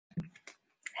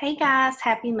Hey guys,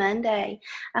 happy Monday.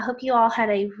 I hope you all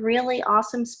had a really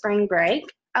awesome spring break.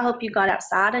 I hope you got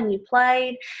outside and you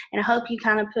played, and I hope you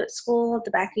kind of put school at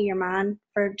the back of your mind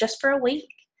for just for a week.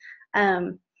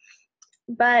 Um,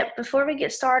 but before we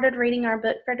get started reading our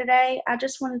book for today, I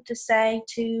just wanted to say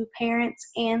to parents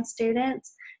and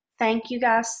students, thank you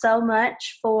guys so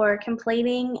much for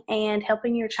completing and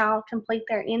helping your child complete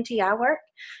their NTI work.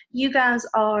 You guys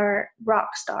are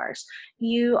rock stars.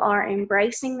 You are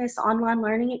embracing this online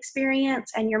learning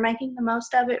experience and you're making the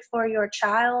most of it for your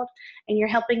child and you're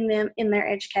helping them in their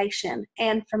education.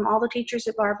 And from all the teachers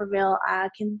at Barberville, I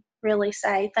can really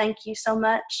say thank you so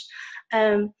much.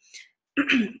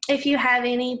 If you have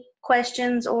any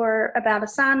questions or about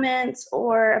assignments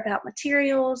or about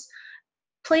materials,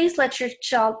 please let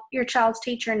your child's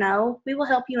teacher know. We will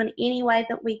help you in any way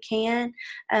that we can.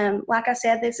 Like I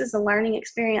said, this is a learning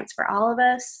experience for all of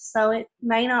us, so it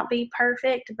may not be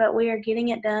perfect, but we are getting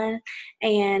it done.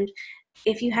 And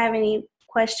if you have any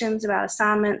questions about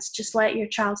assignments, just let your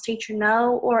child's teacher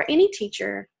know, or any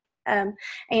teacher, and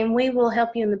we will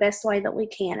help you in the best way that we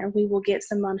can, or we will get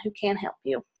someone who can help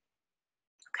you.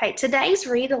 Okay, today's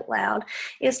read aloud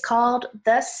is called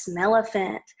The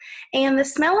Smellyphant. And the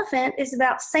Smellyphant is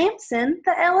about Samson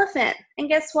the elephant. And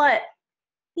guess what?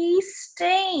 He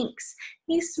stinks.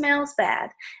 He smells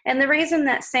bad. And the reason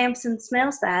that Samson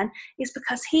smells bad is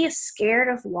because he is scared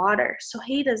of water. So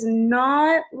he does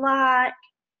not like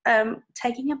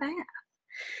taking a bath.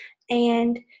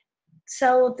 And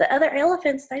so the other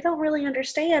elephants, they don't really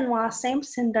understand why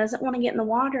Samson doesn't want to get in the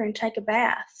water and take a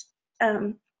bath.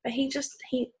 But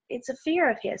it's a fear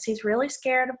of his. He's really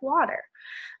scared of water.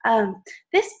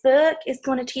 This book is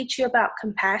going to teach you about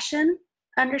compassion,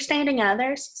 understanding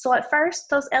others. So at first,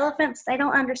 those elephants, they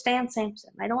don't understand Samson.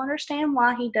 They don't understand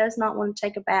why he does not want to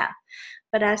take a bath.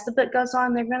 But as the book goes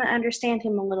on, they're going to understand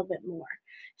him a little bit more.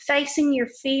 Facing your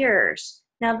fears.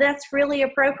 Now that's really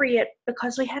appropriate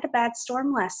because we had a bad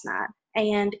storm last night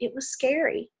and it was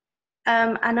scary.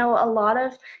 I know a lot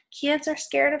of kids are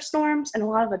scared of storms, and a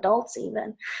lot of adults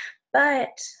even.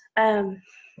 But the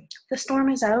storm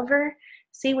is over.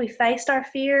 See, we faced our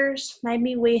fears.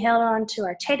 Maybe we held on to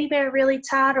our teddy bear really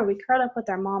tight, or we curled up with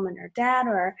our mom and our dad,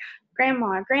 or our grandma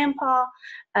or grandpa.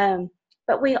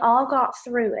 But we all got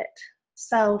through it.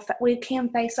 So we can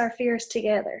face our fears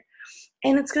together.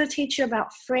 And it's going to teach you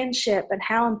about friendship and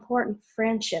how important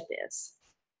friendship is.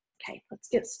 Okay, let's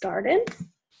get started.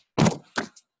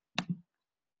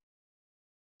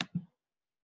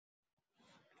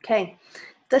 Okay,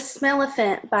 The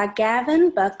Smellyphant by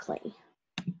Gavin Buckley.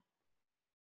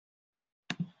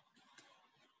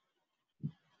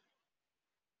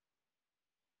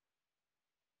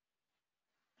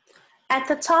 At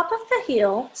the top of the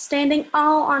hill, standing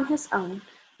all on his own,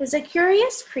 is a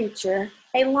curious creature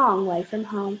a long way from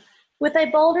home, with a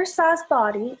boulder-sized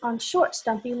body on short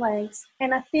stumpy legs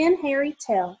and a thin hairy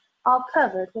tail all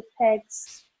covered with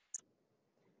pegs.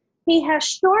 He has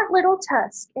short little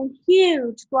tusks and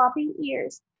huge floppy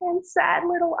ears and sad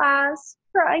little eyes,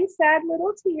 crying sad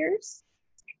little tears.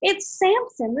 It's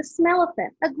Samson the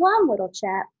Smellyphant, a glum little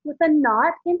chap with a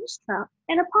knot in his trunk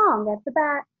and a pong at the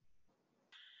back.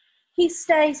 He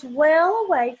stays well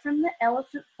away from the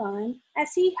elephant fun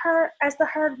as the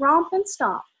herd romp and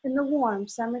stomp in the warm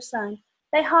summer sun.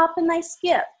 They hop and they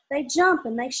skip, they jump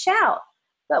and they shout,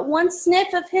 but one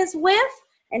sniff of his whiff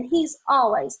and he's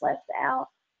always left out.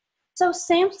 So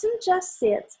Samson just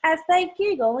sits as they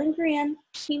giggle and grin.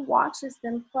 He watches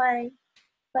them play,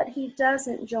 but he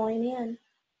doesn't join in.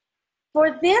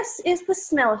 For this is the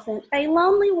Smellyphant, a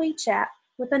lonely wee chap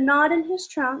with a knot in his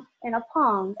trunk and a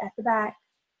pong at the back.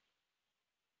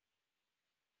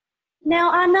 Now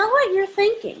I know what you're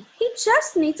thinking. He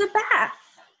just needs a bath.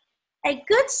 A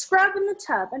good scrub in the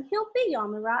tub and he'll be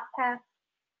on the right path.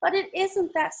 But it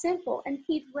isn't that simple and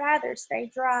he'd rather stay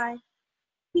dry.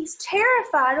 He's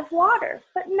terrified of water,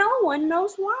 but no one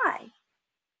knows why.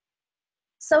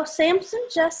 So Samson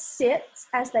just sits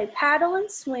as they paddle and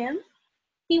swim.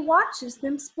 He watches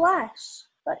them splash,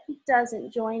 but he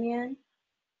doesn't join in.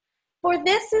 For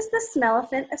this is the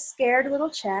Smellyphant, a scared little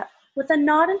chap with a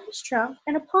knot in his trunk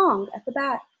and a pong at the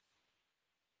back.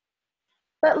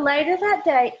 But later that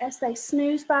day, as they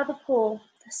snooze by the pool,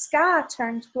 the sky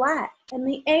turns black and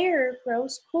the air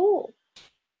grows cool.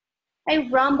 A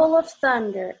rumble of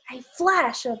thunder, a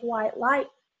flash of white light,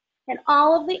 and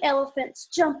all of the elephants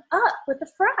jump up with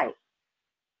affright.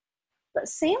 But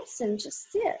Samson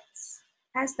just sits.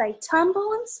 As they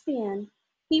tumble and spin,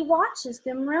 he watches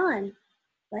them run,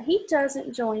 but he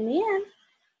doesn't join in.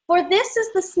 For this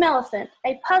is the Smellyphant,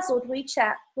 a puzzled wee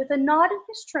chap with a knot in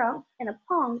his trunk and a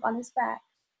pong on his back.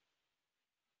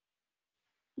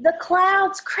 The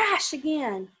clouds crash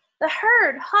again. The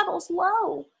herd huddles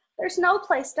low. There's no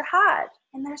place to hide,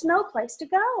 and there's no place to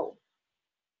go.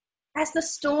 As the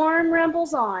storm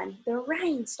rumbles on, the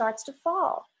rain starts to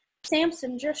fall.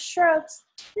 Samson just shrugs.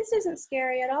 This isn't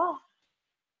scary at all.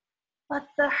 But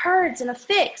the herd's in a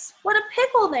fix. What a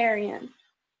pickle they're in.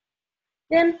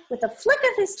 Then, with a flick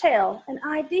of his tail, an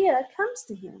idea comes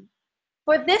to him.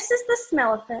 For this is the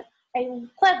Smellyphant, a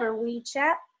clever wee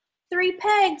chap, 3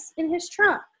 pegs in his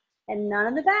trunk, and none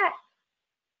in the back.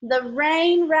 The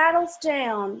rain rattles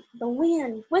down, the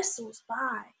wind whistles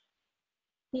by.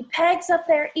 He pegs up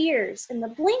their ears in the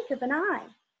blink of an eye.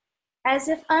 As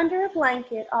if under a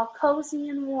blanket, all cozy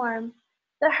and warm,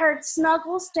 the herd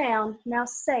snuggles down, now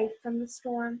safe from the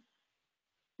storm.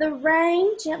 The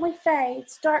rain gently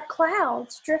fades, dark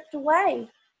clouds drift away.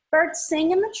 Birds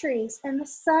sing in the trees, and the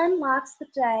sun lights the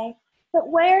day. But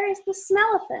where is the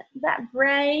Smellyphant, that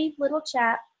brave little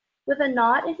chap, with a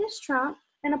knot in his trunk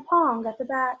and a pong at the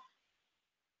back?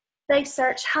 They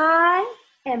search high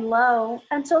and low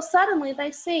until suddenly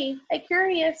they see a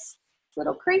curious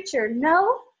little creature.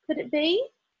 No, could it be?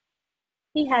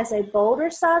 He has a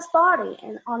boulder-sized body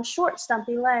and on short,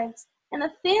 stumpy legs, and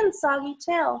a thin, soggy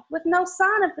tail with no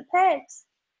sign of the pegs.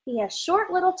 He has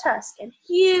short little tusks and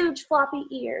huge, floppy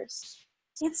ears.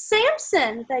 It's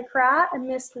Samson, they cry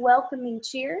amidst welcoming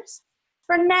cheers.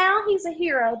 For now he's a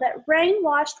hero, that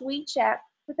rain-washed wee chap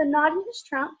with a knot in his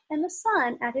trunk and the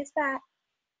sun at his back.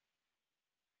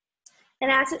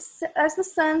 And as the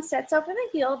sun sets over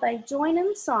the hill, they join in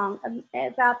the song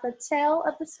about the tale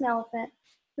of the Smellyphant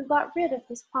who got rid of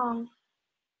his pong.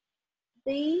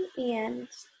 The end.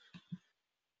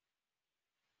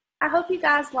 I hope you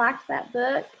guys liked that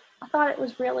book. I thought it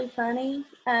was really funny,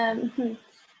 and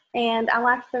I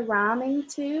liked the rhyming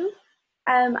too.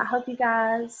 I hope you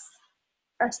guys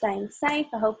are staying safe.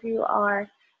 I hope you are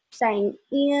staying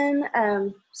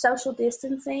in, social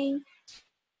distancing.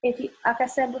 If you, like I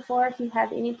said before, if you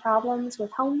have any problems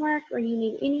with homework or you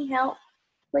need any help,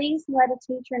 please let a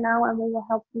teacher know and we will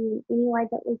help you in any way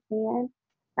that we can.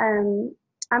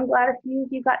 I'm glad a few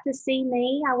of you got to see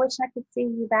me. I wish I could see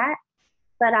you back,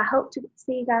 but I hope to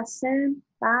see you guys soon.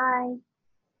 Bye.